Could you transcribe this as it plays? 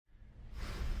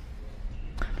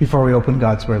Before we open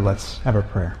God's Word, let's have a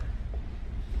prayer.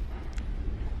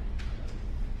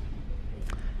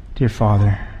 Dear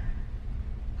Father,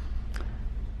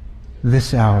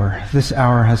 this hour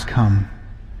has come.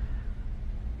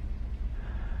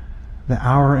 The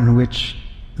hour in which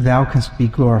Thou canst be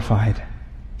glorified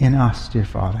in us, dear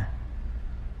Father.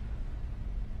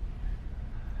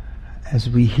 As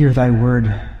we hear Thy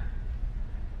Word,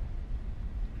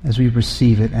 as we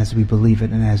receive it, as we believe it,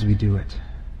 and as we do it.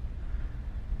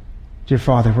 Dear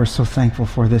Father, we're so thankful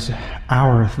for this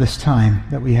hour, this time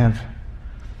that we have,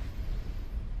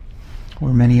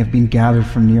 where many have been gathered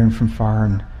from near and from far,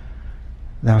 and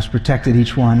Thou hast protected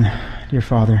each one, dear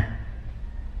Father.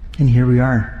 And here we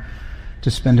are,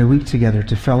 to spend a week together,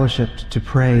 to fellowship, to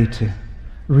pray, to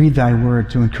read Thy Word,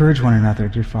 to encourage one another,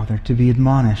 dear Father, to be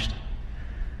admonished,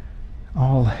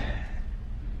 all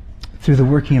through the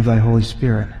working of Thy Holy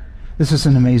Spirit. This is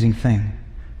an amazing thing.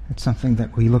 It's something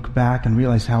that we look back and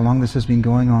realize how long this has been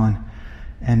going on,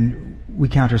 and we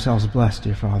count ourselves blessed,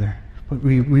 dear Father. But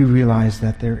we realize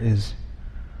that there is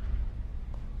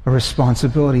a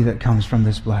responsibility that comes from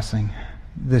this blessing,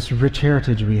 this rich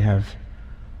heritage we have.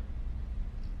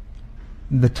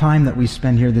 The time that we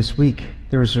spend here this week,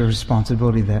 there is a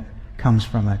responsibility that comes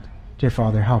from it. Dear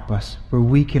Father, help us. We're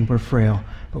weak and we're frail,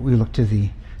 but we look to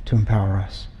Thee to empower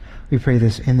us. We pray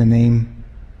this in the name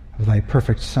of Thy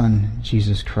perfect Son,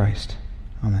 Jesus Christ.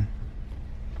 Amen.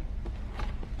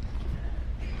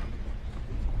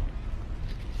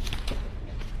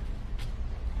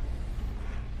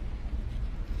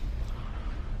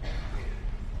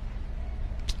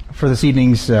 For this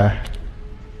evening's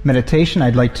meditation,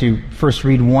 I'd like to first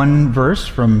read one verse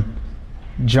from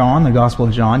John, the Gospel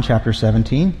of John, chapter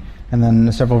 17, and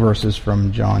then several verses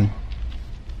from John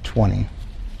 20.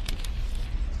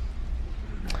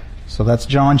 So that's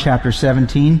John chapter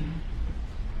 17,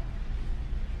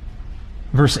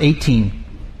 verse 18.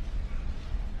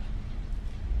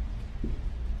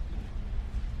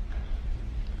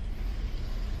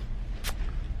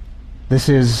 This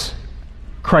is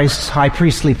Christ's high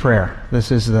priestly prayer.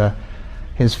 This is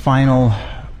his final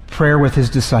prayer with his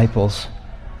disciples.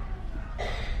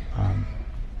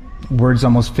 Words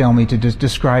almost fail me to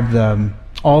describe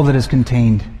all that is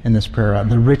contained in this prayer,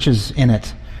 the riches in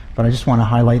it. But I just want to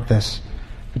highlight this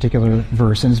particular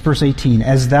verse. And it's verse 18.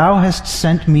 As Thou hast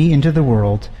sent me into the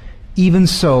world, even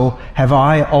so have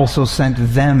I also sent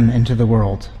them into the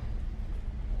world.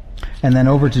 And then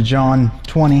over to John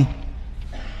 20.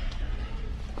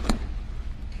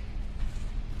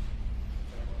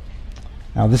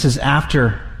 Now this is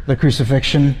after the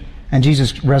crucifixion and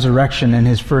Jesus' resurrection and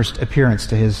his first appearance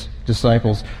to his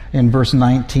disciples in verse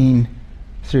 19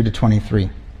 through to 23.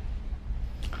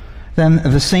 Then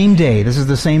the same day, this is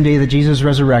the same day that Jesus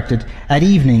resurrected, at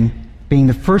evening, being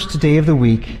the first day of the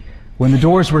week, when the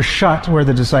doors were shut where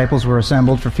the disciples were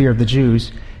assembled for fear of the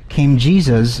Jews, came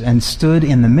Jesus and stood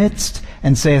in the midst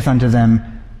and saith unto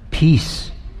them,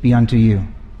 Peace be unto you.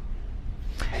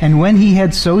 And when he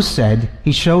had so said,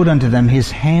 he showed unto them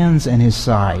his hands and his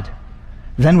side.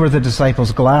 Then were the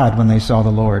disciples glad when they saw the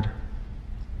Lord.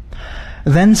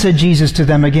 Then said Jesus to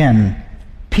them again,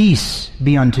 Peace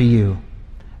be unto you.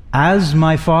 As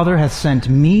my Father hath sent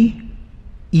me,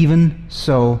 even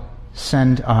so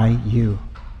send I you.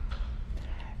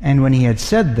 And when he had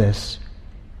said this,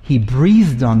 he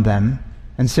breathed on them,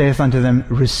 and saith unto them,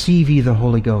 Receive ye the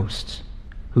Holy Ghost.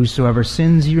 Whosoever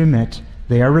sins ye remit,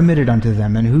 they are remitted unto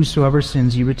them, and whosoever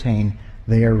sins ye retain,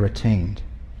 they are retained.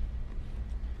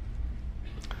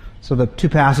 So the two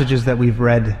passages that we've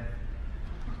read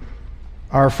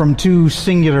are from two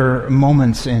singular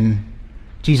moments in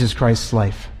Jesus Christ's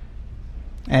life.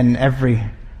 And every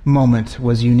moment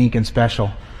was unique and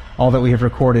special. All that we have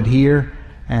recorded here,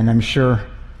 and I'm sure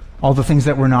all the things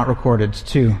that were not recorded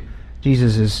too.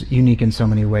 Jesus is unique in so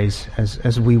many ways,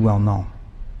 as we well know.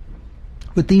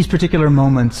 But these particular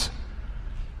moments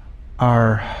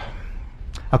are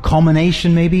a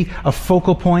culmination, maybe, a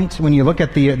focal point. When you look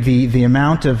at the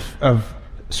amount of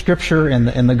Scripture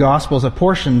in the Gospels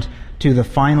apportioned to the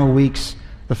final weeks,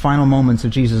 the final moments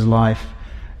of Jesus' life,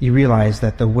 you realize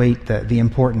that the weight, the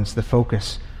importance, the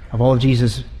focus of all of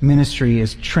Jesus' ministry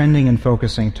is trending and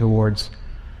focusing towards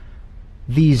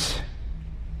these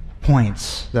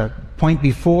points. The point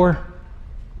before,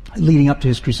 leading up to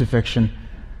his crucifixion,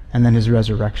 and then his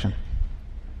resurrection.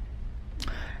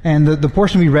 And the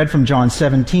portion we read from John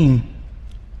 17,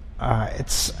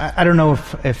 I don't know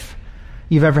if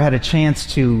you've ever had a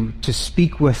chance to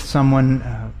speak with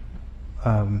someone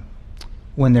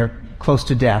when they're close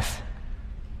to death,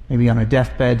 maybe on a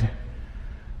deathbed,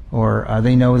 or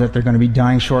they know that they're going to be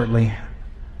dying shortly.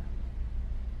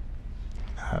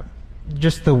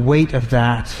 just the weight of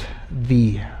that,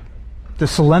 the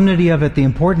solemnity of it, the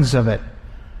importance of it.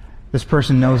 This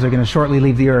person knows they're going to shortly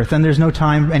leave the earth, and there's no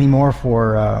time anymore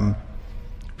for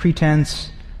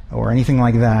pretense or anything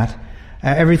like that.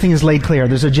 Everything is laid clear.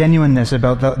 There's a genuineness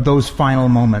about those final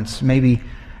moments. Maybe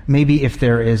if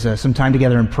there is some time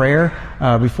together in prayer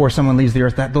before someone leaves the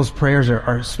earth, those prayers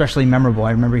are especially memorable.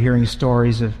 I remember hearing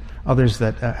stories of others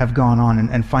that have gone on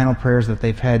and final prayers that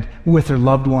they've had with their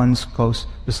loved ones close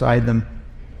beside them,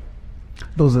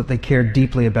 those that they cared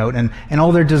deeply about, and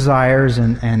all their desires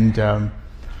and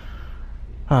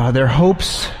their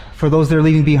hopes for those they're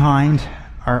leaving behind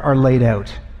are laid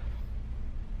out.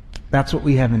 That's what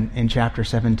we have in chapter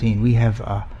 17. We have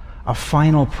a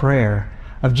final prayer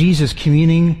of Jesus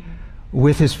communing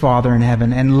with his Father in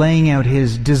heaven and laying out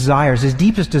his desires, his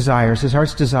deepest desires, his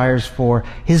heart's desires for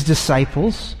his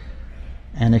disciples.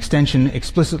 And extension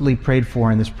explicitly prayed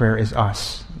for in this prayer is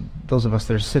us, those of us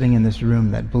that are sitting in this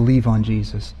room that believe on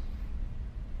Jesus.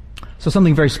 So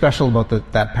something very special about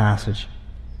that passage.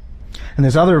 And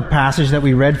this other passage that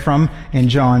we read from in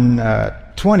John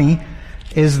 20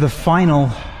 is the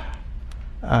final,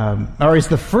 or is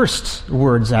the first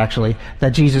words, actually, that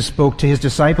Jesus spoke to his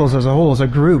disciples as a whole, as a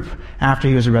group, after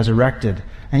he was resurrected.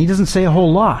 And he doesn't say a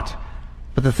whole lot,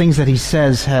 but the things that he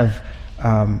says have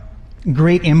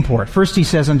great import. First he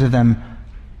says unto them,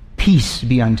 "Peace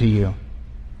be unto you."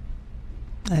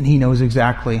 And he knows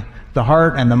exactly the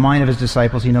heart and the mind of his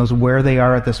disciples. He knows where they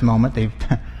are at this moment. They've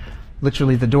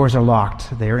literally, the doors are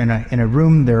locked. They're in a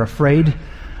room. They're afraid.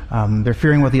 They're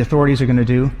fearing what the authorities are going to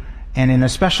do. And in a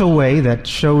special way that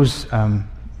shows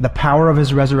the power of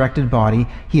his resurrected body,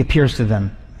 he appears to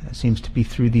them. It seems to be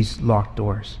through these locked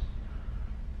doors.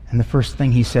 And the first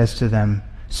thing he says to them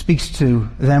speaks to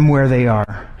them where they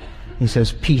are. He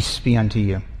says, "Peace be unto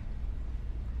you."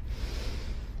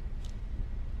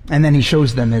 And then he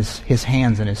shows them his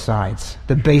hands and his sides,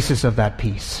 the basis of that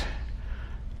peace.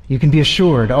 You can be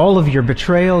assured, all of your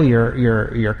betrayal,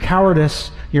 your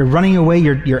cowardice, your running away,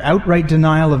 your outright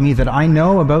denial of me that I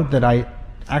know about, that I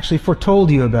actually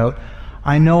foretold you about,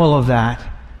 I know all of that,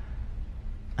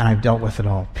 and I've dealt with it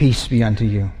all. Peace be unto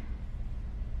you.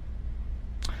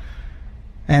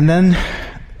 And then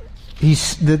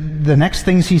the next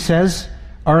things he says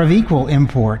are of equal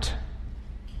import.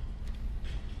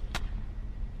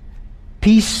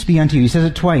 Peace be unto you. He says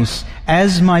it twice.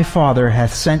 As my Father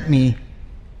hath sent me,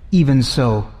 even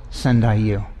so send I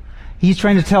you. He's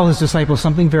trying to tell his disciples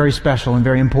something very special and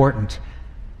very important.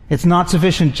 It's not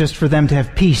sufficient just for them to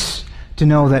have peace, to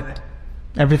know that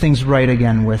everything's right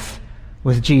again with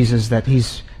Jesus, that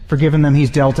he's forgiven them, he's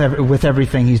dealt with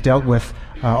everything, he's dealt with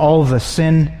all of the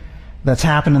sin that's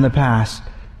happened in the past.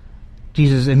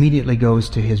 Jesus immediately goes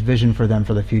to his vision for them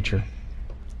for the future.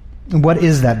 And what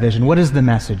is that vision? What is the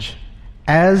message?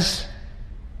 As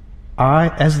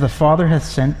the Father hath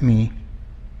sent me,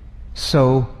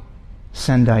 so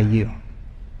send I you.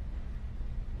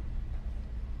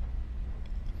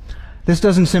 This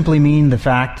doesn't simply mean the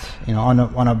fact,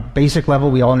 on a basic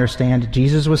level, we all understand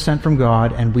Jesus was sent from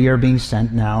God, and we are being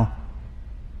sent now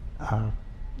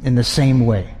in the same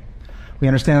way. We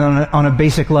understand on a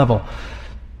basic level.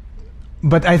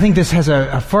 But I think this has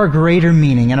a far greater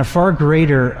meaning and a far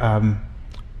greater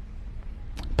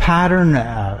pattern,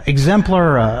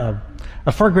 exemplar,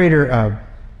 a far greater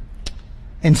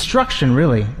instruction,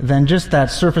 really, than just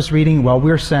that surface reading. Well,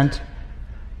 we're sent,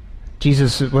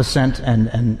 Jesus was sent,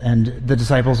 and the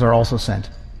disciples are also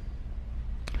sent.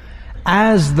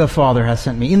 As the Father has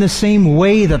sent me, in the same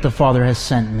way that the Father has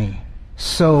sent me,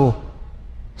 so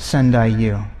send I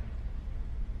you.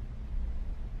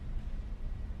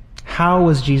 How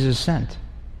was Jesus sent?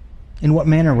 In what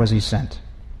manner was he sent?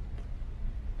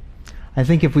 I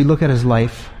think if we look at his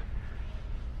life,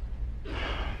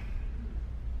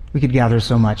 we could gather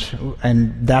so much.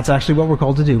 And that's actually what we're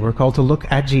called to do. We're called to look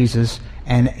at Jesus,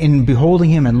 and in beholding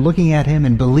him and looking at him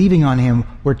and believing on him,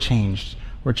 we're changed.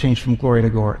 We're changed from glory to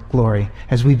glory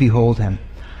as we behold him.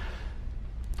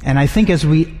 And I think as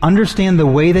we understand the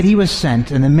way that he was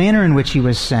sent and the manner in which he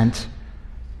was sent,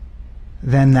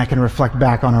 then that can reflect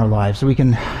back on our lives. So we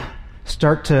can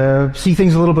start to see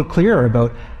things a little bit clearer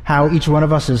about how each one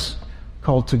of us is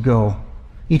called to go.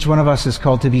 Each one of us is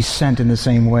called to be sent in the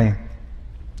same way.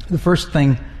 The first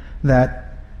thing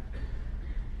that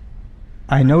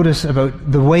I notice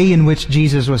about the way in which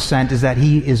Jesus was sent is that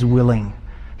he is willing.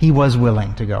 He was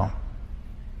willing to go.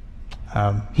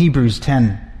 Hebrews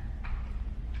 10.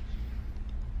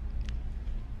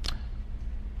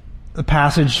 The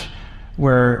passage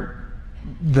where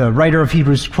the writer of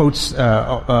Hebrews quotes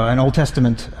an Old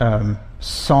Testament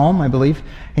Psalm, I believe,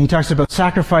 and he talks about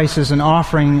sacrifices and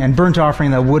offering and burnt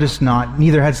offering that wouldest not,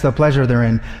 neither hadst thou pleasure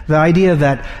therein. The idea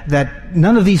that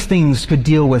none of these things could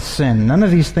deal with sin. None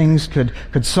of these things could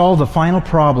solve the final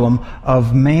problem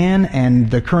of man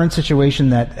and the current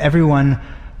situation that everyone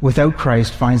without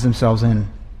Christ finds themselves in.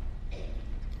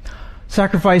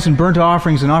 Sacrifice and burnt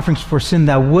offerings and offerings for sin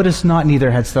thou wouldest not,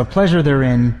 neither hadst thou pleasure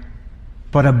therein,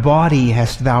 but a body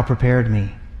hast thou prepared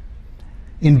me.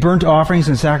 In burnt offerings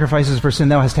and sacrifices for sin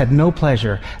thou hast had no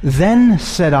pleasure. Then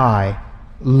said I,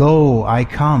 Lo, I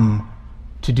come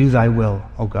to do thy will,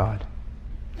 O God.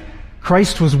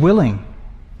 Christ was willing.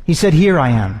 He said, Here I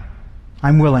am.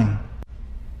 I'm willing.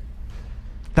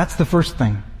 That's the first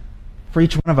thing for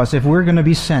each one of us. If we're going to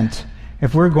be sent,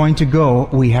 if we're going to go,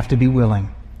 we have to be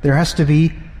willing. There has to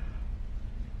be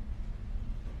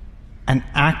an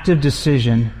active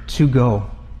decision to go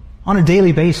on a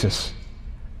daily basis.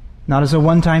 Not as a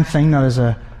one-time thing, not as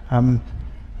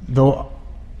though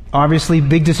obviously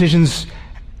big decisions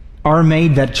are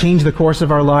made that change the course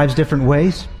of our lives different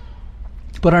ways.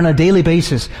 But on a daily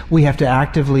basis, we have to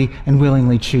actively and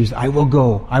willingly choose. I will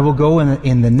go. I will go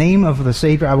in the name of the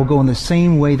Savior. I will go in the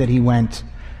same way that He went.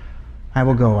 I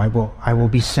will go. I will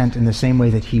be sent in the same way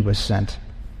that He was sent.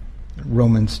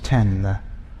 Romans 10.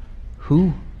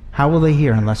 How will they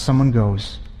hear unless someone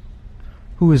goes?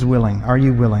 Who is willing? Are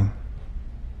you willing?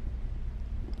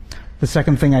 The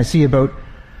second thing I see about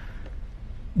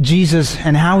Jesus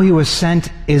and how He was sent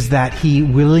is that He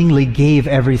willingly gave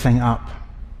everything up.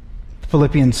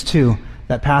 Philippians 2,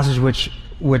 that passage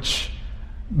which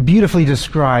beautifully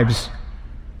describes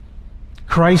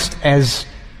Christ as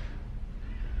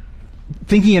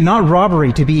thinking it not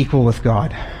robbery to be equal with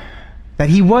God. That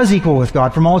He was equal with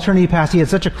God from all eternity past. He had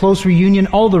such a close reunion,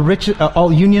 all the riches, all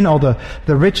the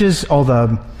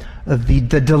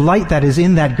delight that is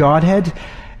in that Godhead.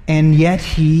 And yet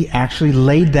He actually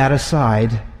laid that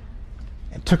aside,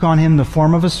 took on Him the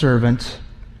form of a servant,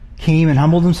 came and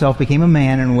humbled Himself, became a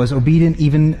man, and was obedient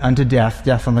even unto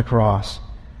death on the cross.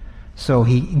 So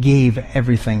He gave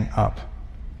everything up.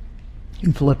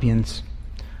 In Philippians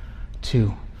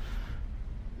 2.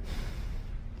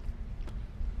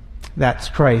 That's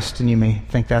Christ, and you may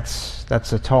think that's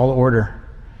a tall order.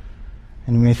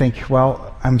 And you may think,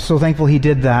 well, I'm so thankful He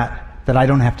did that I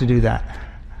don't have to do that.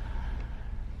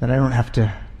 That I don't have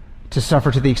to suffer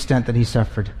to the extent that He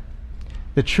suffered.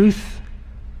 The truth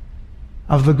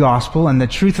of the gospel, and the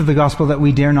truth of the gospel that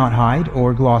we dare not hide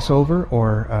or gloss over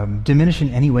or diminish in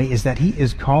any way, is that He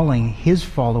is calling His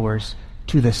followers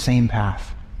to the same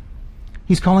path.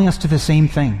 He's calling us to the same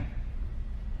thing.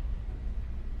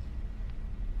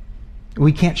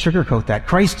 We can't sugarcoat that.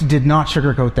 Christ did not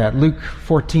sugarcoat that. Luke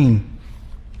 14.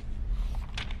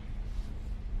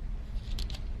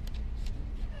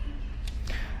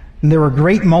 And there were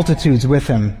great multitudes with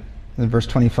Him, in verse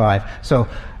 25. So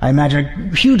I imagine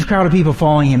a huge crowd of people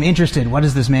following Him, interested. What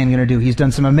is this man going to do? He's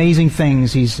done some amazing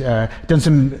things. He's done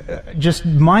some just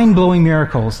mind-blowing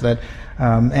miracles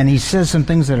and He says some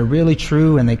things that are really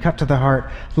true and they cut to the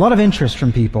heart. A lot of interest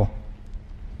from people.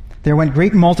 There went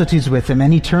great multitudes with Him,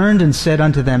 and He turned and said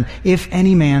unto them, If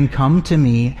any man come to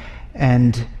me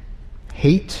and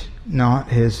hate not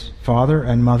his father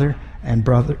and mother and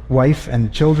brother, wife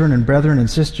and children and brethren and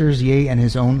sisters, yea, and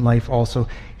his own life also,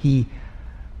 he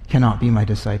cannot be my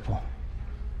disciple.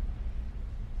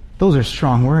 Those are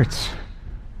strong words.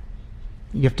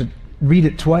 You have to read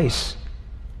it twice.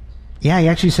 Yeah, He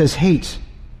actually says hate.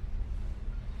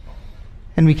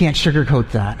 And we can't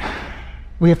sugarcoat that.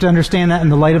 We have to understand that in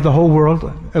the light of the whole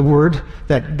world, a word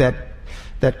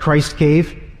that Christ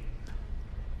gave.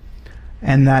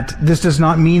 And that this does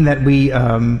not mean that we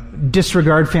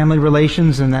disregard family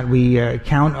relations and that we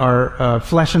count our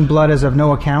flesh and blood as of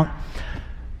no account.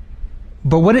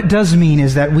 But what it does mean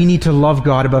is that we need to love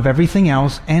God above everything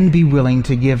else and be willing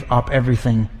to give up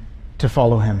everything to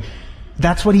follow Him.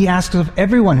 That's what He asks of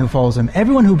everyone who follows Him,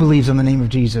 everyone who believes in the name of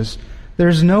Jesus.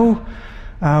 There's no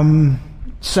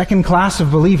second class of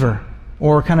believer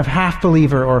or kind of half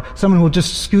believer or someone who will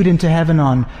just scoot into heaven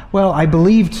on, well, I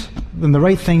believed in the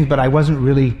right things, but I wasn't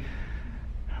really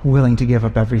willing to give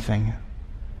up everything.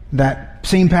 That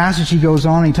same passage he goes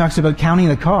on and he talks about counting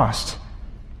the cost.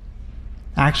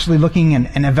 Actually looking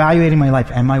and evaluating my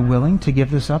life. Am I willing to give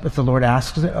this up if the Lord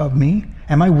asks it of me?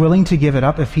 Am I willing to give it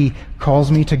up if He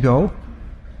calls me to go?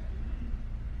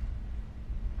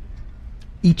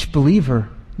 Each believer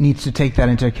needs to take that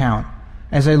into account.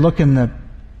 As I look in the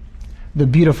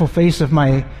beautiful face of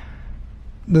my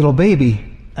little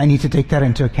baby, I need to take that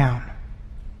into account.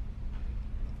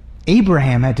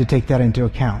 Abraham had to take that into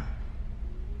account.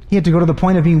 He had to go to the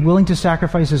point of being willing to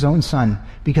sacrifice his own son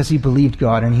because he believed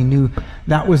God, and he knew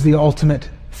that was the ultimate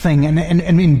thing. And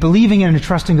in believing and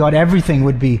trusting God, everything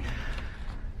would be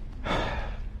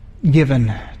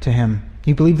given to him.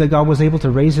 He believed that God was able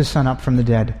to raise his son up from the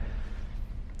dead.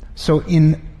 So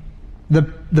in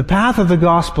the path of the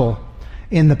gospel,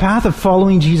 in the path of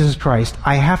following Jesus Christ,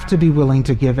 I have to be willing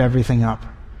to give everything up.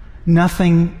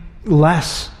 Nothing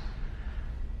less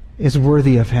is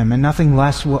worthy of him, and nothing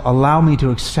less will allow me to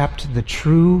accept the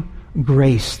true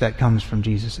grace that comes from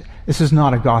Jesus. This is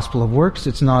not a gospel of works.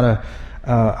 It's not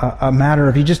a matter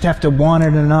of you just have to want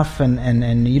it enough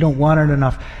and you don't want it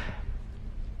enough.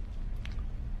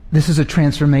 This is a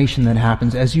transformation that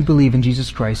happens as you believe in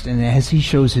Jesus Christ and as he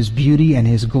shows his beauty and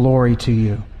his glory to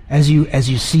you. As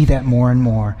you see that more and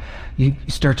more, you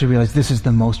start to realize this is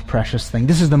the most precious thing.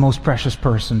 This is the most precious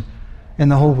person in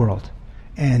the whole world.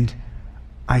 And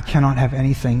I cannot have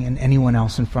anything and anyone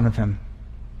else in front of him.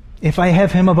 If I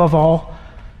have him above all,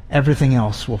 everything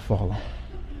else will follow.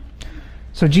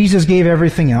 So Jesus gave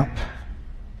everything up.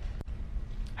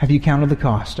 Have you counted the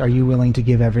cost? Are you willing to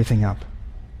give everything up?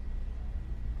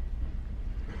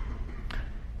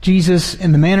 Jesus,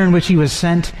 in the manner in which he was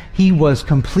sent, he was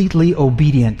completely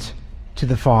obedient to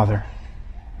the Father.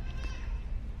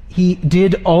 He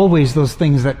did always those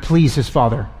things that please his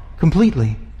Father,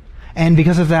 completely. And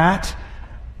because of that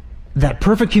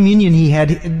perfect communion he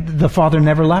had, the Father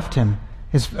never left him.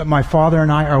 My Father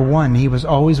and I are one. He was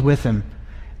always with him.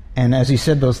 And as he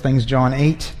said those things, John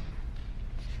 8,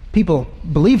 people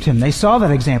believed him. They saw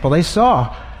that example. They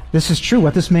saw, this is true.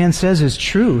 What this man says is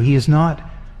true. He's not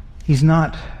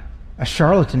a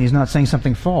charlatan. He's not saying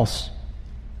something false.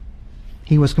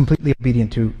 He was completely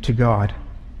obedient to God.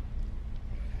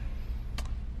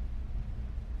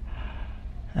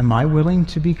 Am I willing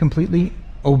to be completely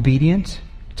obedient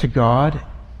to God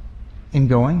in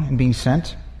going and being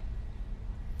sent?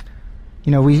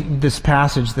 You know, this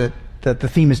passage that the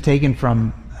theme is taken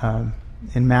from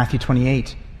in Matthew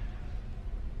 28,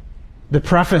 the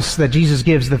preface that Jesus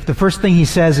gives, the first thing he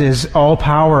says is, all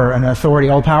power and authority,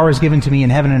 all power is given to me in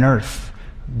heaven and earth.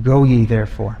 Go ye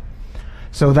therefore.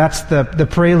 So that's the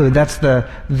prelude. That's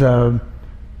the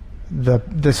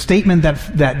statement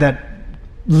that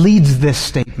leads this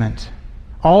statement.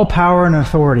 All power and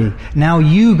authority. Now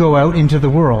you go out into the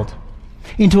world.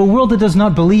 Into a world that does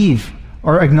not believe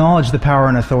or acknowledge the power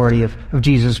and authority of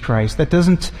Jesus Christ. That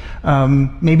doesn't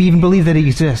maybe even believe that he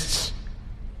exists.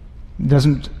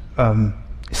 Doesn't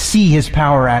see his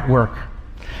power at work.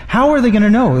 How are they going to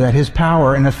know that his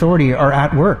power and authority are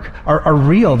at work, are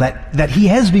real, that he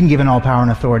has been given all power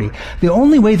and authority? The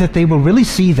only way that they will really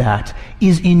see that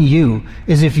is in you,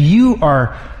 is if you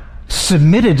are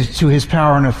submitted to his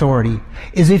power and authority,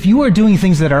 is if you are doing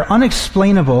things that are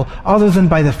unexplainable other than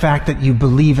by the fact that you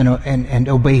believe and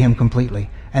obey him completely,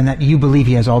 and that you believe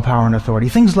he has all power and authority.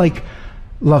 Things like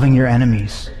loving your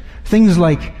enemies. Things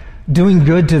like doing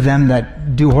good to them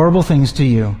that do horrible things to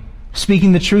you.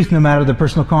 Speaking the truth no matter the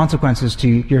personal consequences to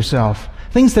yourself.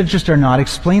 Things that just are not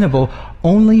explainable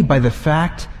only by the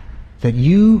fact that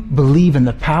you believe in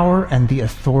the power and the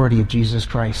authority of Jesus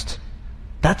Christ.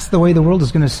 That's the way the world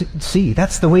is going to see.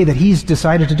 That's the way that he's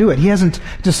decided to do it. He hasn't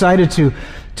decided to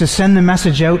send the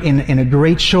message out in a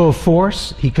great show of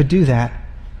force. He could do that.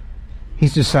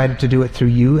 He's decided to do it through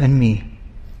you and me.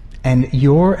 And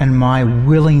your and my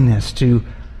willingness to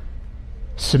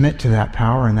submit to that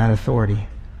power and that authority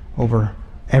over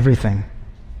everything.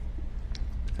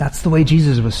 That's the way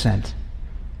Jesus was sent.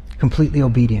 Completely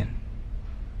obedient.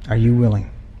 Are you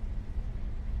willing?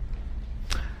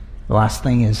 The last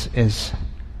thing is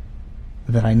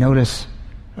that I notice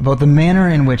about the manner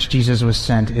in which Jesus was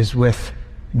sent is with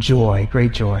joy,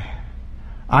 great joy.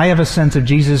 I have a sense of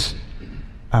Jesus.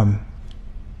 The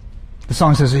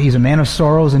song says that he's a man of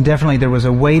sorrows, and definitely there was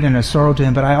a weight and a sorrow to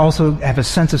him, but I also have a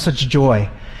sense of such joy.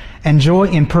 And joy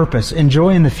in purpose, and joy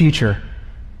in the future.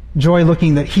 Joy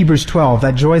looking at Hebrews 12,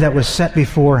 that joy that was set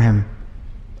before him.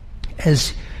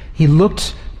 As he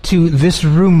looked to this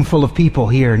room full of people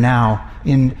here now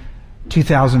in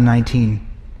 2019.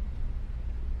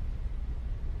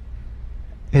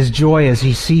 His joy as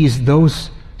he sees those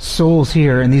souls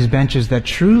here in these benches that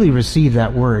truly receive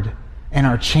that word and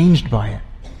are changed by it.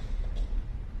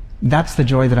 That's the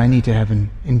joy that I need to have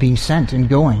in being sent and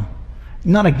going.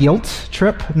 Not a guilt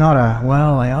trip, not a,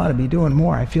 well, I ought to be doing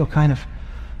more. I feel kind of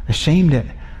ashamed at.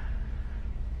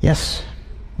 Yes,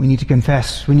 we need to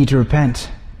confess. We need to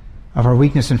repent of our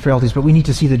weakness and frailties, but we need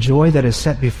to see the joy that is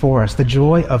set before us, the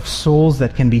joy of souls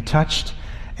that can be touched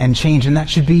and changed, and that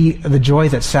should be the joy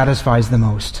that satisfies the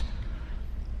most.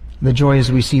 The joy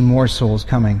as we see more souls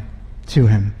coming to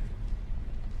him.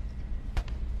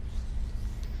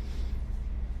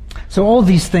 So all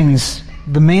these things,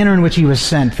 the manner in which he was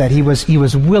sent, that he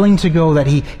was willing to go, that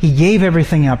he gave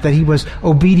everything up, that he was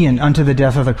obedient unto the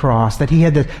death of the cross, that he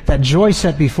had that joy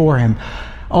set before him,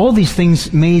 all these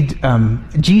things made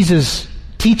Jesus'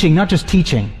 teaching not just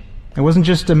teaching. It wasn't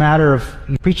just a matter of,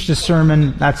 he preached a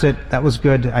sermon, that's it, that was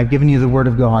good, I've given you the word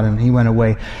of God, and he went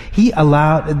away.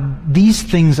 These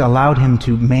things allowed him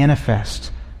to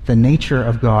manifest the nature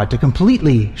of God, to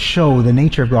completely show the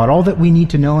nature of God, all that we need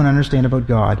to know and understand about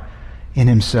God in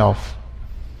himself.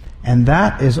 And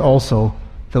that is also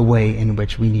the way in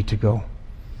which we need to go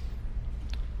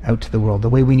out to the world, the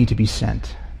way we need to be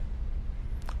sent.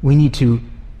 We need to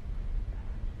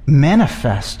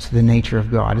manifest the nature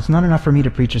of God. It's not enough for me to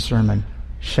preach a sermon,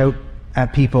 shout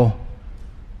at people,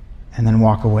 and then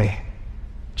walk away.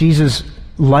 Jesus'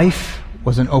 life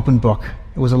was an open book.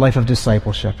 It was a life of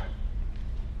discipleship.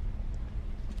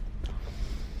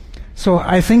 So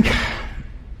I think,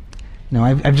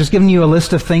 I've just given you a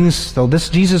list of things. So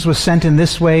Jesus was sent in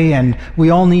this way, and we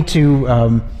all need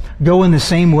to go in the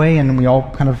same way, and we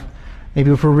all kind of, maybe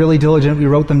if we're really diligent, we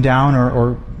wrote them down,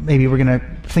 or maybe we're going to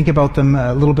think about them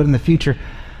a little bit in the future.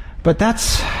 But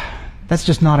that's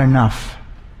just not enough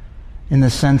in the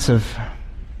sense of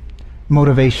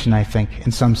motivation, I think,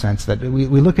 in some sense. That we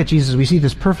look at Jesus, we see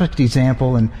this perfect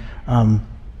example, and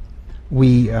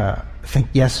we think,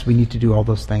 yes, we need to do all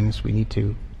those things. We need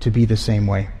to be the same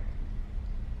way.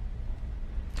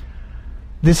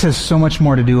 This has so much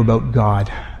more to do about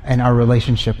God and our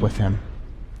relationship with him.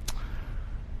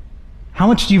 How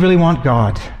much do you really want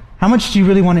God? How much do you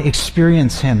really want to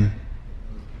experience him?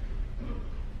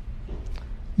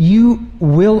 You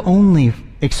will only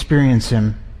experience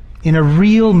him in a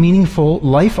real, meaningful,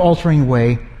 life-altering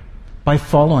way by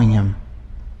following him.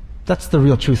 That's the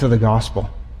real truth of the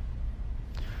gospel.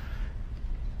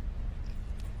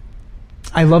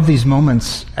 I love these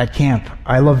moments at camp.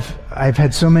 I've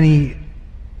had so many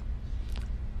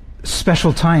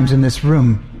special times in this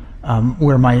room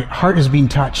where my heart has been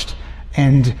touched,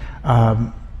 and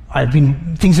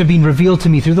things have been revealed to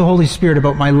me through the Holy Spirit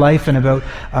about my life and about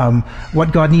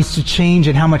what God needs to change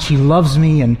and how much he loves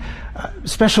me, and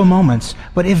special moments.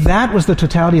 But if that was the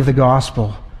totality of the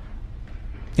gospel,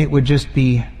 it would just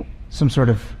be some sort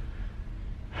of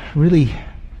really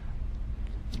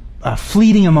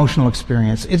fleeting emotional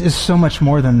experience. It is so much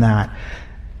more than that.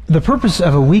 The purpose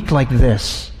of a week like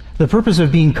this, the purpose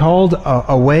of being called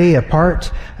away,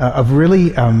 apart, of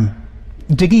really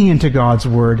digging into God's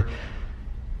Word,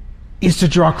 is to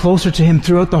draw closer to him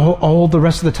throughout all the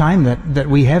rest of the time that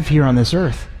we have here on this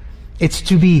earth. It's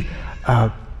to be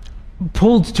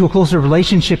pulled to a closer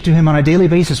relationship to him on a daily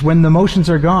basis when the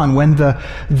emotions are gone, when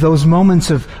those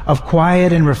moments of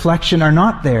quiet and reflection are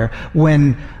not there,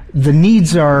 when the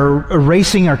needs are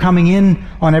racing, are coming in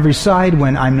on every side,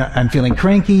 when I'm feeling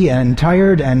cranky and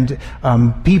tired and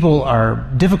people are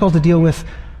difficult to deal with.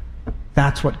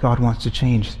 That's what God wants to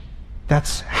change.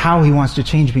 That's how he wants to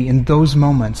change me, in those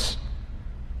moments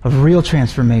of real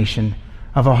transformation,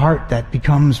 of a heart that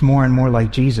becomes more and more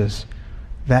like Jesus,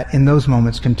 that in those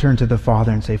moments can turn to the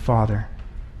Father and say, Father,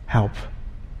 help.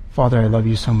 Father, I love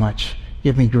you so much.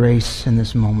 Give me grace in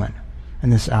this moment, in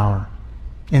this hour,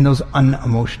 in those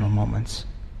unemotional moments.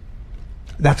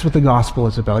 That's what the gospel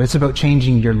is about. It's about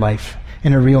changing your life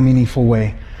in a real, meaningful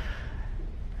way.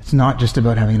 It's not just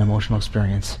about having an emotional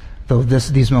experience, though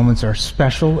these moments are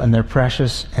special and they're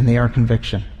precious and they are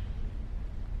conviction.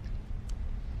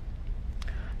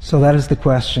 So that is the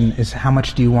question, is how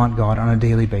much do you want God on a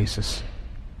daily basis?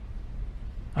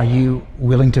 Are you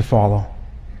willing to follow?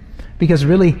 Because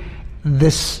really,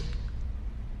 this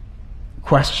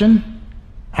question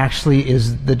actually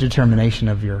is the determination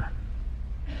of your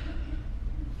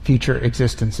future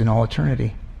existence in all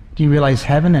eternity. Do you realize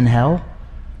heaven and hell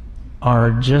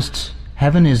are just...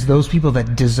 Heaven is those people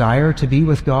that desire to be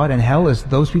with God, and hell is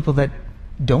those people that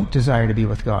don't desire to be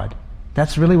with God.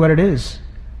 That's really what it is.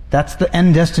 That's the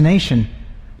end destination.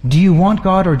 Do you want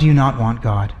God or do you not want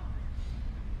God?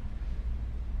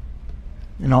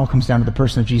 It all comes down to the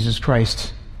person of Jesus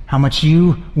Christ. How much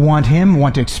you want him,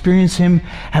 want to experience him,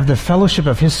 have the fellowship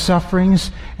of his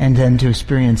sufferings, and then to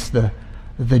experience the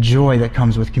joy that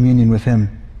comes with communion with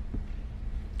him.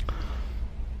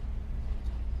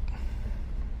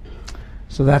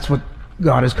 So that's what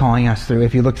God is calling us through.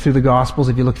 If you look through the Gospels,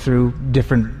 if you look through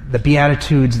the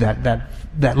Beatitudes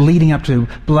that leading up to,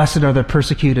 blessed are the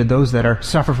persecuted, those that are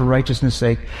suffer for righteousness'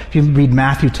 sake. If you read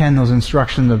Matthew 10, those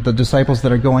instructions of the disciples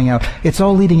that are going out, it's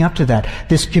all leading up to that.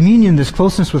 This communion, this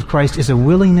closeness with Christ is a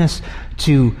willingness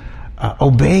to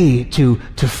obey, to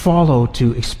follow,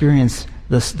 to experience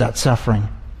that suffering.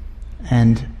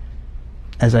 And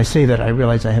as I say that, I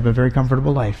realize I have a very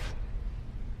comfortable life.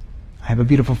 have a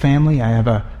beautiful family, I have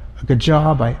a good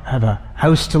job, I have a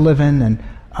house to live in, and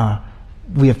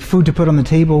we have food to put on the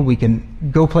table, we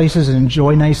can go places and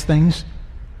enjoy nice things.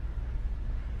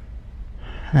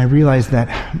 And I realize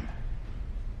that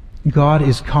God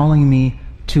is calling me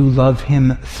to love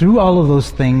Him through all of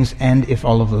those things, and if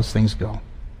all of those things go.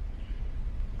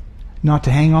 Not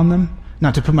to hang on them,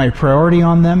 not to put my priority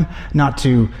on them, not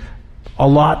to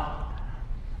allot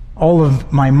all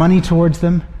of my money towards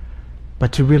them,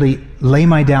 but to really lay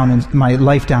my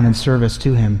life down in service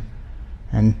to Him.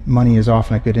 And money is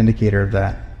often a good indicator of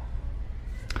that.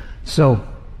 So,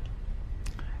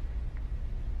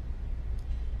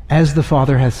 as the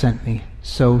Father hath sent me,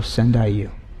 so send I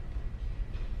you.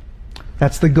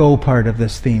 That's the go part of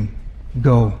this theme.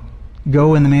 Go.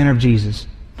 Go in the manner of Jesus.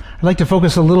 I'd like to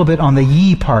focus a little bit on the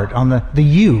ye part, on the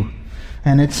you.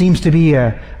 And it seems to be,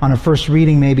 on a first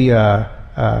reading, maybe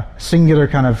a singular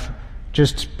kind of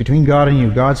just between God and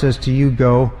you. God says to you,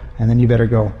 go, and then you better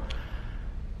go.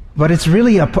 But it's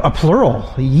really a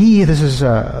plural. Ye, this is,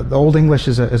 the Old English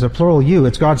is a plural you.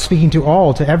 It's God speaking to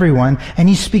all, to everyone, and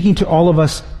He's speaking to all of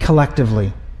us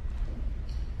collectively.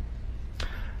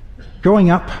 Growing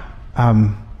up,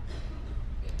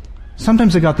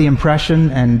 sometimes I got the impression,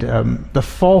 and the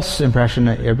false impression,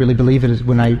 I really believe it is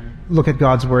when I look at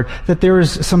God's Word, that there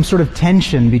is some sort of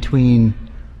tension between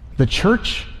the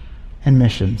church and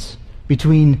missions,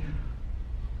 between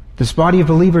this body of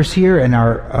believers here and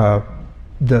our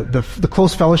the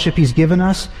close fellowship He's given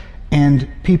us, and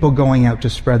people going out to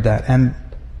spread that. And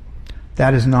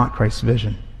that is not Christ's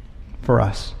vision for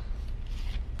us.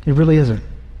 It really isn't.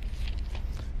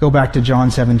 Go back to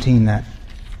John 17, that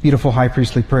beautiful high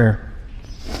priestly prayer.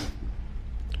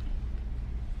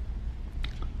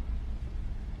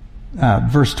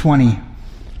 Verse 20.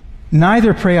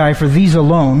 Neither pray I for these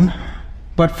alone,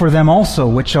 but for them also,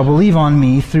 which shall believe on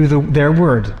me through their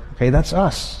word. Okay, that's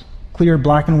us. Clear,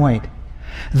 black and white.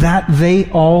 That they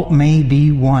all may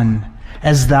be one.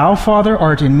 As thou, Father,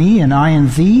 art in me, and I in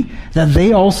thee, that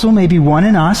they also may be one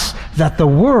in us, that the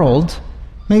world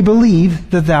may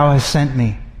believe that thou hast sent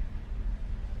me.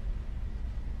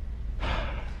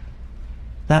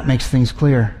 That makes things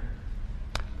clear.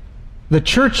 The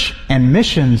church and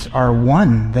missions are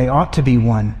one. They ought to be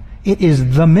one. It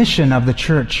is the mission of the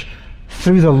church,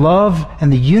 through the love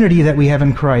and the unity that we have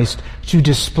in Christ, to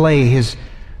display His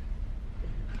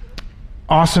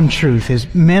awesome truth,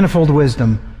 His manifold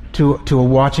wisdom to a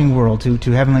watching world,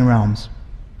 to heavenly realms.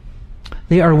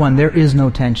 They are one. There is no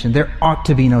tension. There ought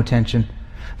to be no tension.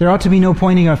 There ought to be no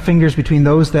pointing of fingers between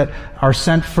those that are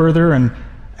sent further and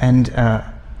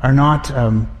are not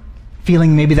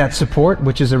feeling maybe that support,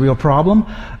 which is a real problem,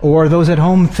 or those at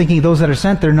home thinking those that are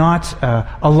sent, they're not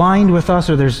aligned with us,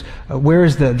 or there's where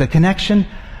is the connection?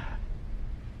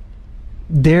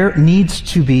 There needs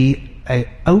to be an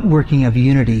outworking of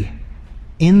unity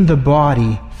in the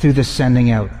body through the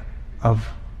sending out of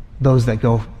those that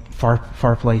go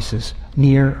far places,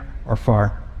 near or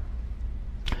far.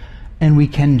 And we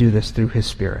can do this through His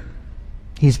Spirit.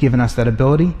 He's given us that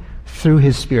ability through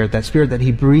His Spirit, that Spirit that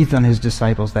He breathed on His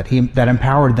disciples, that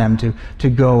empowered them to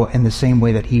go in the same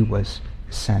way that He was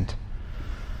sent.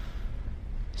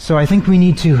 So I think we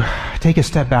need to take a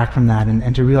step back from that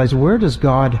and to realize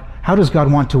how does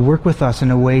God want to work with us in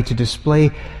a way to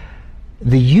display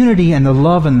the unity and the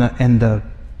love and the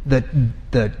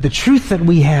truth that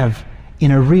we have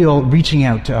in a real reaching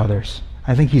out to others.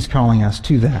 I think He's calling us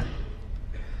to that.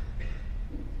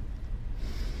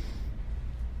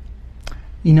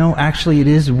 You know, actually it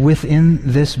is within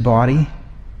this body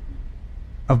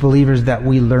of believers that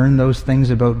we learn those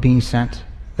things about being sent,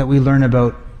 that we learn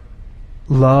about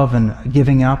love and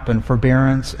giving up and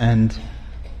forbearance and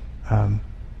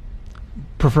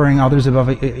preferring others above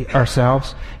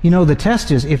ourselves. You know, the test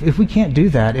is, if we can't do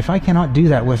that, if I cannot do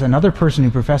that with another person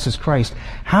who professes Christ,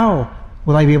 how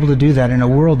will I be able to do that in a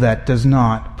world that does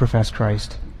not profess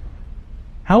Christ?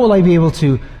 How will I be able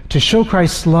to show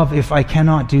Christ's love if I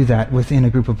cannot do that within a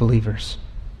group of believers?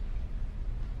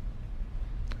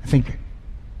 I think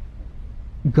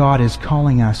God is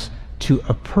calling us to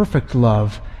a perfect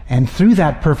love, and through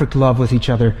that perfect love with each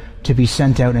other, to be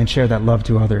sent out and share that love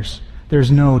to others.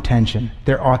 There's no tension.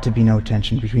 There ought to be no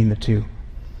tension between the two.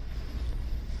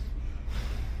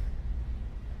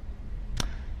 I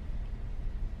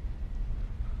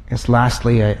guess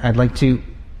lastly, I'd like to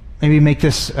maybe make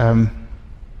this,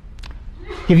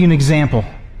 give you an example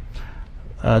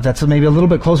that's maybe a little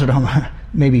bit closer to home,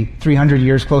 maybe 300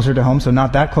 years closer to home, so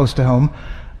not that close to home.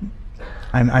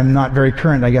 I'm not very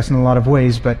current, I guess, in a lot of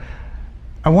ways, but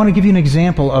I want to give you an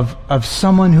example of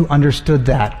someone who understood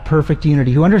that perfect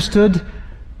unity, who understood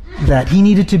that he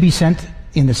needed to be sent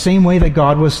in the same way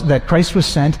that Christ was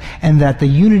sent, and that the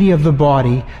unity of the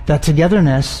body, that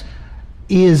togetherness,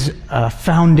 is a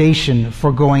foundation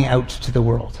for going out to the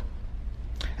world.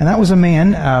 And that was a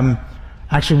man,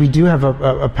 actually we do have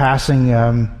a passing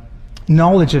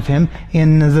knowledge of him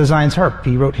in the Zion's Harp.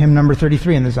 He wrote hymn number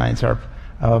 33 in the Zion's Harp,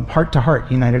 Heart to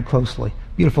Heart, United Closely.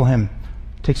 Beautiful hymn.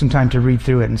 Take some time to read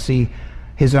through it and see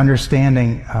his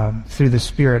understanding through the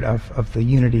spirit of the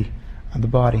unity of the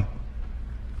body.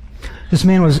 This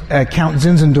man was Count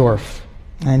Zinzendorf,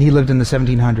 and he lived in the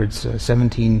 1700s,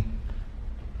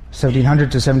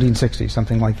 1700 to 1760,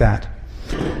 something like that.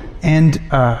 And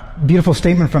beautiful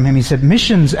statement from him. He said,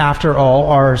 missions, after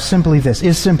all, is simply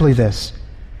this.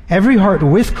 Every heart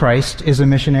with Christ is a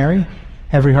missionary.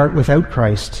 Every heart without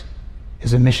Christ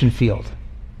is a mission field.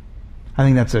 I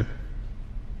think that's a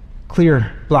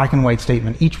clear black and white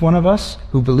statement. Each one of us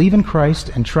who believe in Christ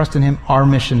and trust in Him are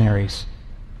missionaries.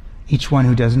 Each one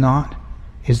who does not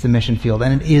is the mission field.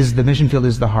 And the mission field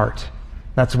is the heart.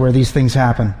 That's where these things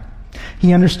happen.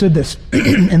 He understood this.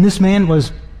 And this man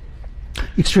was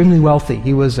extremely wealthy.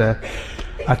 He was a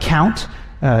count.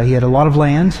 He had a lot of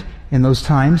land in those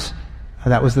times.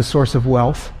 That was the source of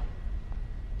wealth.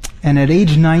 And at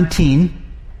age 19,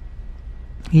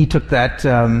 he took that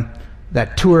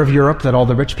tour of Europe that all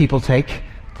the rich people take,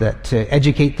 that to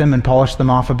educate them and polish them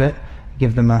off a bit,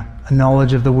 give them a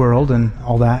knowledge of the world and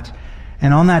all that.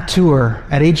 And on that tour,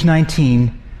 at age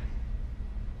 19,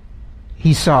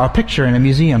 he saw a picture in a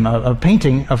museum, a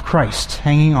painting of Christ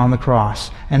hanging on the cross.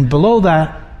 And below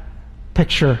that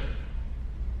picture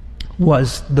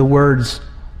was the words,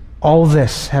 "All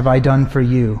this have I done for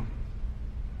you.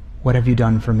 What have you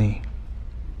done for me?"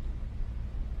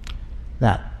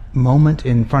 That moment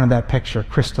in front of that picture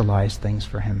crystallized things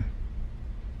for him.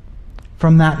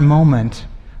 From that moment,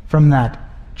 from that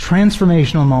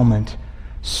transformational moment,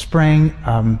 sprang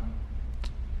an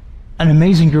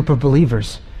amazing group of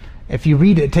believers. If you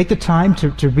read it, take the time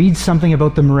to read something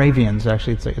about the Moravians.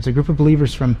 Actually, it's a group of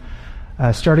believers from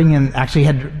starting in, actually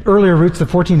had earlier roots, the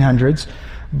 1400s,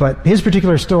 but his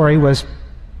particular story was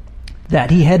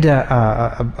that he had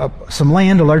some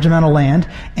land, a large amount of land,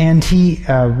 and he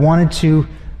wanted to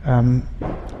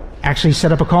actually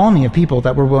set up a colony of people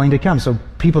that were willing to come. So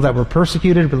people that were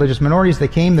persecuted, religious minorities, they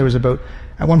came. There was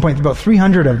at one point, about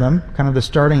 300 of them, kind of the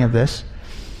starting of this,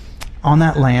 on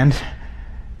that land.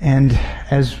 And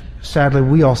as sadly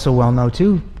we also well know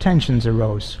too, tensions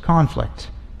arose,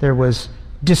 conflict. There was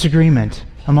disagreement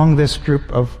among this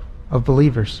group of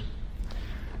believers.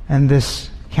 And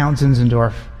this Count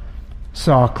Zinzendorf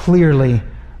saw clearly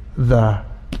the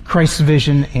Christ's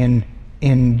vision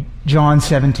in John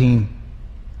 17.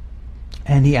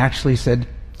 And he actually said,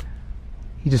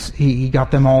 he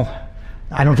got them all,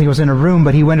 I don't think it was in a room,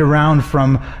 but he went around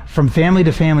from family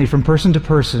to family, from person to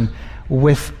person,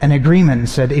 with an agreement and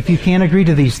said, if you can't agree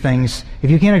to these things,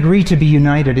 if you can't agree to be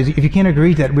united, if you can't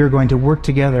agree that we're going to work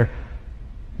together,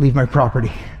 leave my property.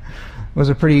 It was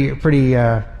a pretty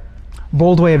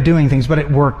bold way of doing things, but it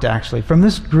worked actually. From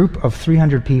this group of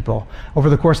 300 people, over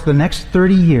the course of the next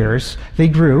 30 years, they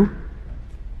grew,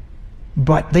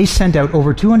 but they sent out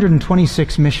over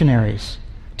 226 missionaries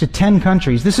to 10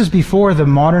 countries. This is before the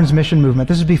Moderns mission movement.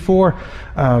 This is before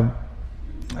the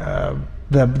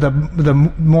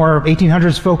more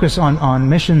 1800s focus on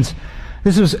missions.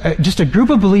 This was just a group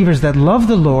of believers that loved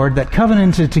the Lord, that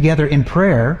covenanted together in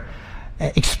prayer,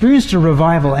 experienced a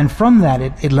revival, and from that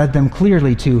it led them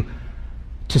clearly to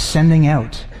sending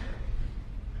out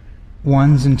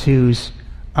ones and twos,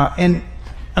 and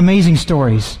amazing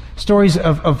stories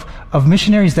of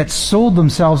missionaries that sold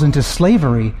themselves into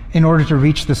slavery in order to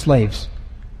reach the slaves.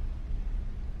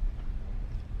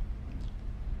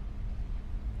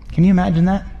 Can you imagine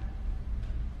that?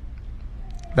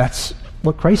 That's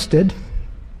what Christ did.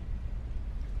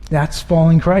 That's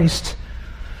following Christ.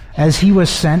 As He was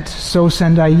sent, so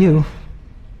send I you.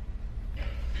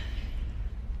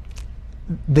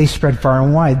 They spread far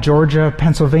and wide. Georgia,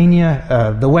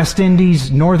 Pennsylvania, the West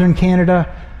Indies, northern Canada.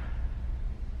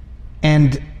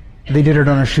 And they did it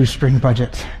on a shoestring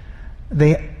budget.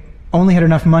 They only had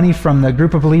enough money from the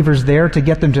group of believers there to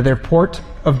get them to their port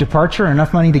of departure,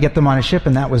 enough money to get them on a ship,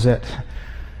 and that was it.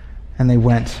 And they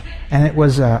went. And it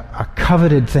was a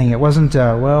coveted thing. It wasn't,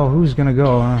 who's going to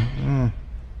go?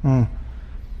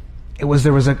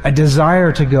 There was a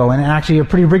desire to go, and actually a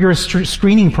pretty rigorous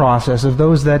screening process of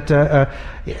those that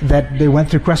they went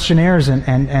through questionnaires,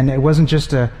 and it wasn't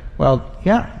just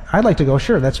I'd like to go,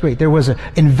 sure, that's great. There was an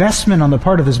investment on the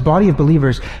part of this body of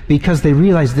believers because they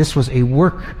realized this was a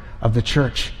work of the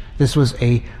church. This was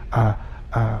a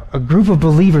group of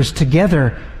believers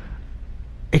together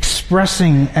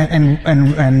expressing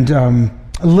and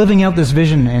living out this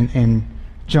vision in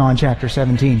John chapter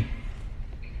 17.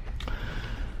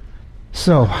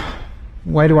 So,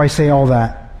 why do I say all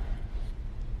that?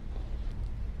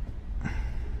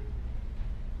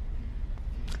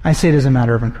 I say it as a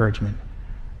matter of encouragement.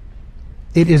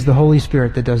 It is the Holy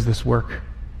Spirit that does this work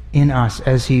in us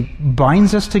as He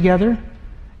binds us together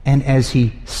and as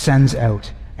He sends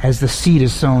out, as the seed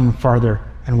is sown farther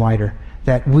and wider.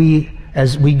 That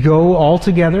as we go all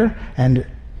together, and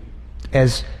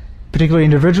as particular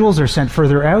individuals are sent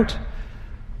further out,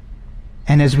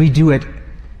 and as we do it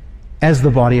as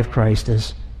the body of Christ,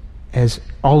 as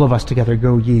all of us together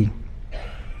go ye.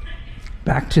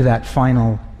 Back to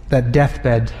that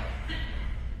deathbed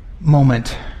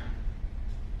moment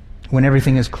when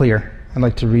everything is clear. I'd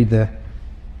like to read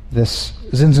this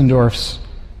Zinzendorf's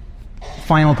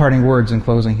final parting words in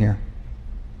closing here.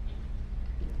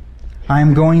 I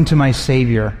am going to my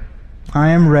Savior.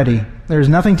 I am ready. There is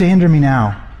nothing to hinder me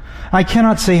now. I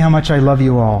cannot say how much I love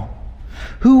you all.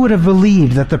 Who would have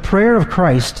believed that the prayer of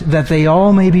Christ, that they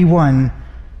all may be one,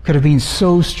 could have been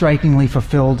so strikingly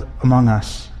fulfilled among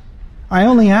us? I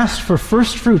only asked for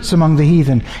first fruits among the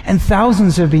heathen, and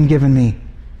thousands have been given me.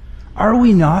 Are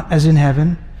we not as in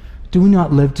heaven? Do we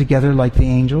not live together like the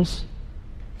angels?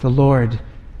 The Lord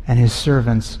and His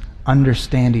servants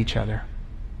understand each other.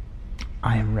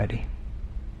 I am ready.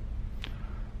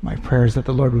 My prayer is that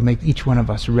the Lord would make each one of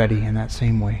us ready in that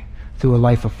same way, through a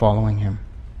life of following Him.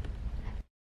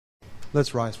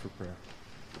 Let's rise for prayer.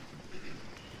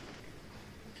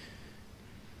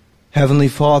 Heavenly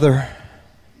Father,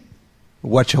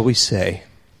 what shall we say?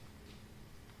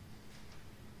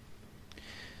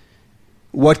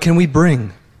 What can we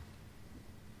bring?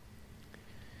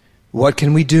 What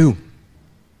can we do?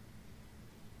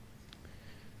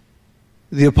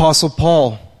 The Apostle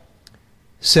Paul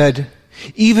said,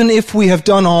 even if we have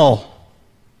done all,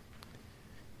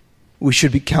 we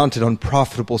should be counted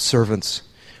unprofitable servants.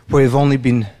 We have only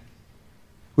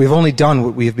done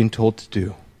what we have been told to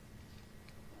do.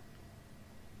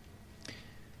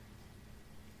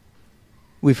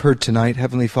 We've heard tonight,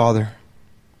 Heavenly Father,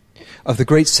 of the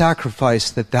great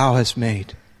sacrifice that Thou hast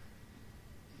made.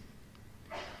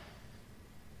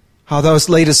 How Thou hast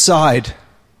laid aside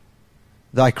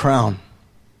Thy crown,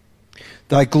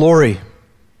 Thy glory,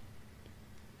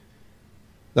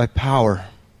 Thy power,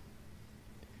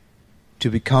 to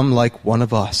become like one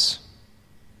of us,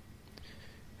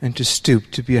 and to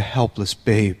stoop to be a helpless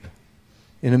babe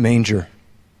in a manger.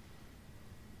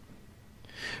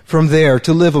 From there,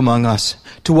 to live among us,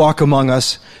 to walk among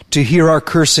us, to hear our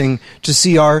cursing, to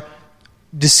see our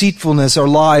deceitfulness, our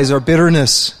lies, our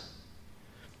bitterness,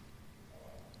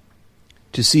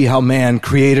 to see how man,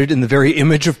 created in the very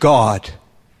image of God,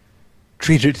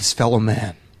 treated his fellow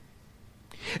man.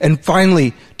 And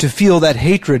finally, to feel that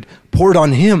hatred poured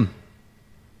on him.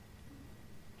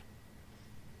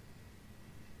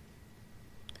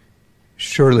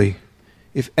 Surely,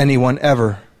 if anyone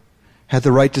ever had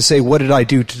the right to say, what did I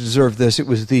do to deserve this? It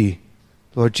was Thee,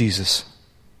 Lord Jesus.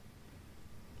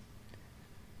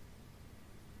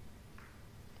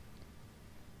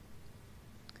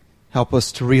 Help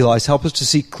us to realize, help us to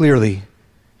see clearly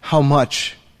how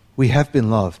much we have been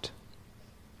loved.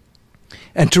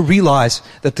 And to realize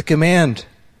that the command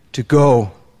to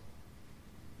go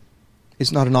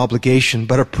is not an obligation,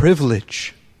 but a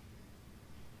privilege,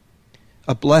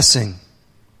 a blessing.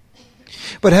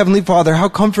 But Heavenly Father, how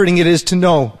comforting it is to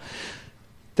know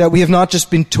that we have not just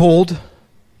been told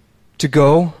to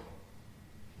go,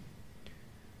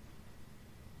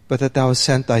 but that Thou hast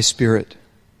sent Thy Spirit.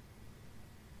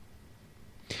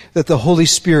 That the Holy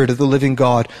Spirit of the living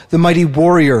God, the mighty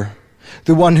warrior,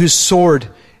 the one whose sword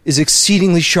is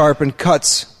exceedingly sharp and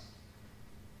cuts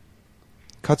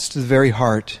to the very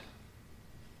heart.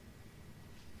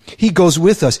 He goes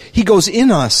with us. He goes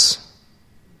in us,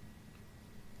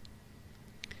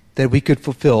 that we could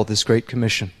fulfill this great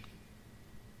commission.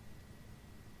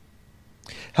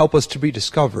 Help us to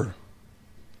rediscover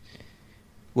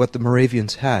what the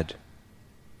Moravians had.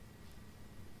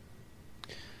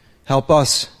 Help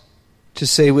us to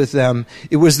say with them,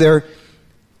 it was their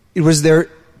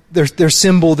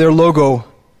symbol, their logo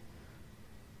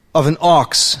of an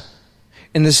ox.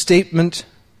 In the statement,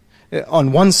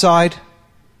 on one side,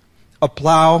 a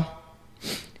plow,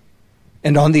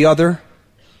 and on the other,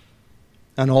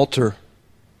 an altar.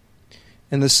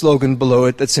 And the slogan below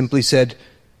it that simply said,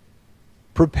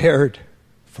 prepared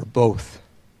for both.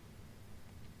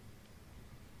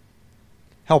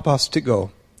 Help us to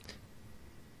go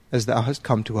as Thou hast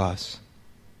come to us.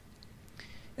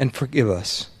 And forgive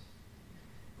us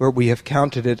where we have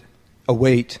counted it a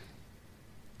weight,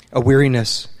 a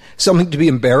weariness, something to be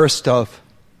embarrassed of,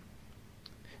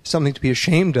 something to be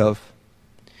ashamed of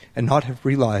and not have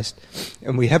realized,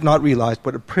 and we have not realized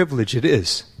what a privilege it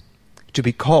is to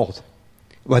be called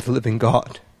by the living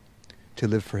God to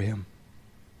live for him.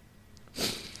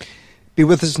 Be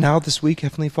with us now this week,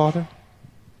 Heavenly Father.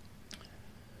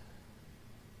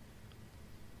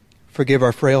 Forgive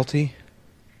our frailty.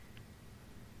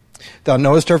 Thou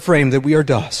knowest our frame, that we are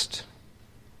dust.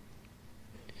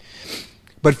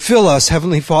 But fill us,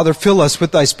 Heavenly Father, fill us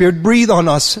with thy Spirit. Breathe on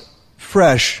us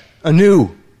fresh,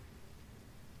 anew.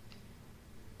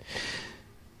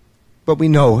 But we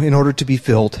know, in order to be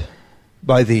filled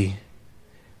by thee,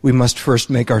 we must first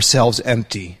make ourselves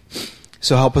empty.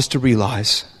 So help us to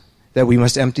realize that we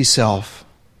must empty self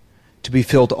to be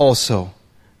filled also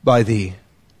by thee.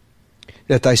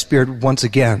 That thy Spirit once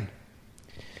again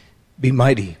be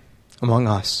mighty among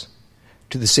us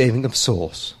to the saving of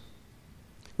souls.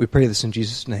 We pray this in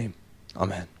Jesus' name.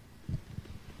 Amen.